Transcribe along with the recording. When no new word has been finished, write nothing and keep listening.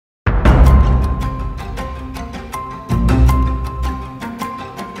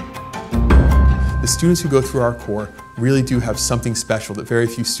students who go through our core really do have something special that very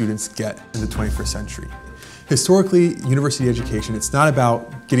few students get in the 21st century. Historically, university education, it's not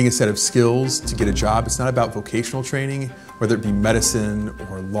about getting a set of skills to get a job. It's not about vocational training, whether it be medicine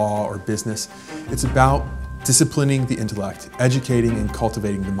or law or business. It's about disciplining the intellect, educating and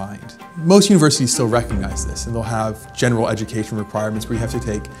cultivating the mind. Most universities still recognize this, and they'll have general education requirements where you have to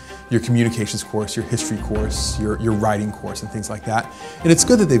take your communications course, your history course, your writing course, and things like that. And it's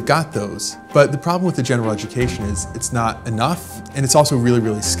good that they've got those, but the problem with the general education is it's not enough, and it's also really,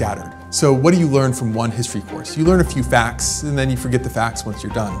 really scattered. So what do you learn from one history course? You learn a few facts, and then you forget the facts once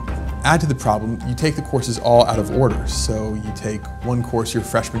you're done. Add to the problem, you take the courses all out of order. So you take one course your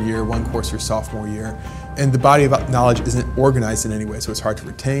freshman year, one course your sophomore year, and the body of knowledge isn't organized in any way, so it's hard to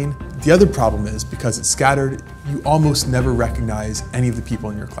retain. The other problem is, because it's scattered, you almost never recognize any of the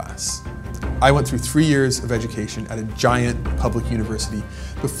people in your class. I went through 3 years of education at a giant public university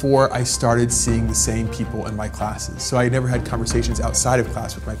before I started seeing the same people in my classes. So I never had conversations outside of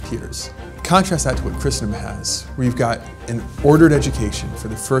class with my peers. Contrast that to what Christendom has, where you've got an ordered education for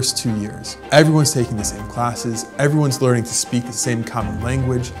the first 2 years. Everyone's taking the same classes, everyone's learning to speak the same common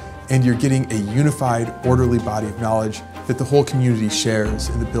language, and you're getting a unified, orderly body of knowledge that the whole community shares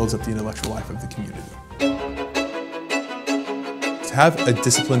and that builds up the intellectual life of the community. To have a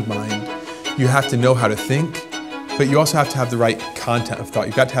disciplined mind, you have to know how to think, but you also have to have the right content of thought.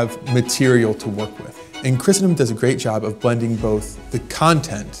 You've got to have material to work with. And Christendom does a great job of blending both the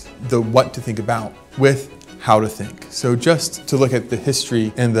content, the what to think about, with how to think. So just to look at the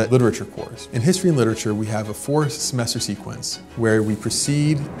history and the literature course. In history and literature, we have a 4-semester sequence where we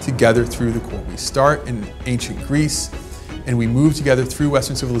proceed together through the core. We start in ancient Greece and we move together through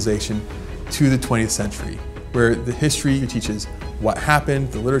Western civilization to the 20th century, where the history teaches what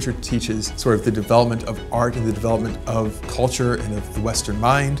happened, the literature teaches sort of the development of art and the development of culture and of the Western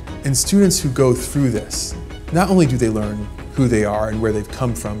mind. And students who go through this, not only do they learn who they are and where they've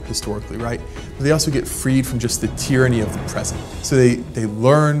come from historically, right? But they also get freed from just the tyranny of the present. So they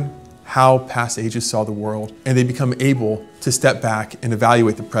learn how past ages saw the world, and they become able to step back and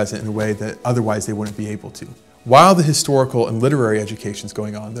evaluate the present in a way that otherwise they wouldn't be able to. While the historical and literary education is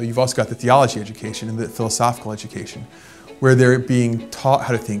going on, though, you've also got the theology education and the philosophical education, where they're being taught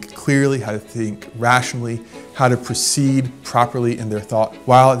how to think clearly, how to think rationally, how to proceed properly in their thought,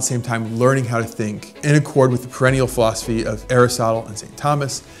 while at the same time learning how to think in accord with the perennial philosophy of Aristotle and St.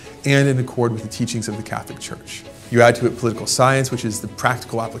 Thomas, and in accord with the teachings of the Catholic Church. You add to it political science, which is the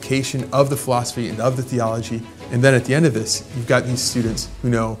practical application of the philosophy and of the theology, and then at the end of this, you've got these students who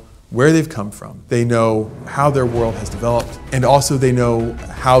know where they've come from, they know how their world has developed, and also they know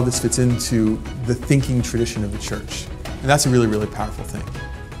how this fits into the thinking tradition of the Church. And that's a really, really powerful thing.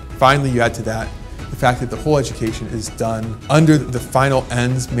 Finally, you add to that the fact that the whole education is done under the final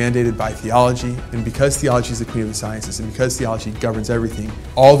ends mandated by theology, and because theology is the queen of the sciences, and because theology governs everything,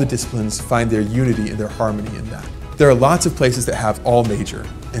 all the disciplines find their unity and their harmony in that. There are lots of places that have all major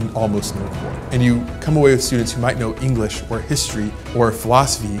and almost no core. And you come away with students who might know English or history or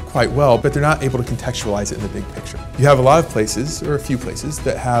philosophy quite well, but they're not able to contextualize it in the big picture. You have a lot of places, or a few places,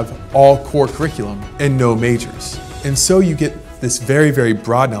 that have all core curriculum and no majors. And so you get this very, very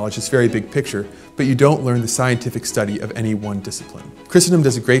broad knowledge, this very big picture, but you don't learn the scientific study of any one discipline. Christendom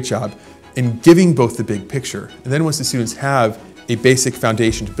does a great job in giving both the big picture, and then once the students have a basic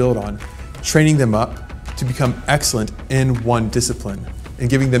foundation to build on, training them up to become excellent in one discipline and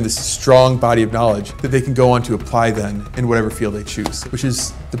giving them this strong body of knowledge that they can go on to apply then in whatever field they choose, which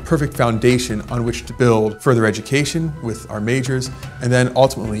is the perfect foundation on which to build further education with our majors, and then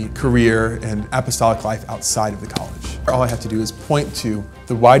ultimately career and apostolic life outside of the college. All I have to do is point to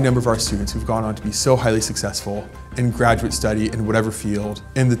the wide number of our students who've gone on to be so highly successful in graduate study in whatever field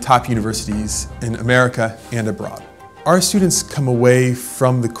in the top universities in America and abroad. Our students come away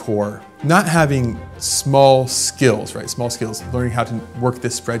from the core not having small skills, right? Small skills, learning how to work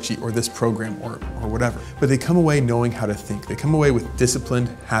this spreadsheet or this program or whatever. But they come away knowing how to think. They come away with disciplined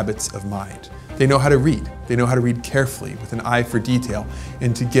habits of mind. They know how to read. They know how to read carefully with an eye for detail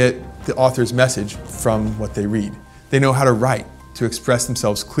and to get the author's message from what they read. They know how to write, to express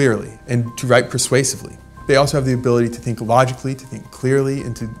themselves clearly and to write persuasively. They also have the ability to think logically, to think clearly,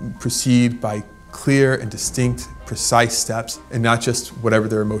 and to proceed by clear and distinct, precise steps, and not just whatever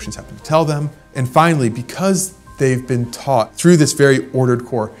their emotions happen to tell them. And finally, because they've been taught through this very ordered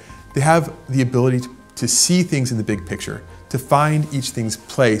core, they have the ability to see things in the big picture, to find each thing's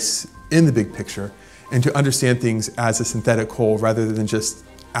place in the big picture, and to understand things as a synthetic whole rather than just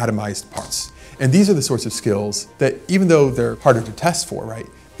atomized parts. And these are the sorts of skills that, even though they're harder to test for, right?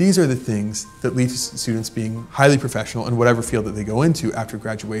 These are the things that lead to students being highly professional in whatever field that they go into after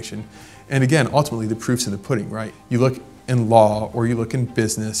graduation, And again, ultimately, the proof's in the pudding, right? You look in law, or you look in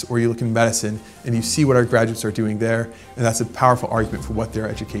business, or you look in medicine, and you see what our graduates are doing there, and that's a powerful argument for what their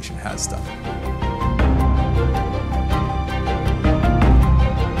education has done.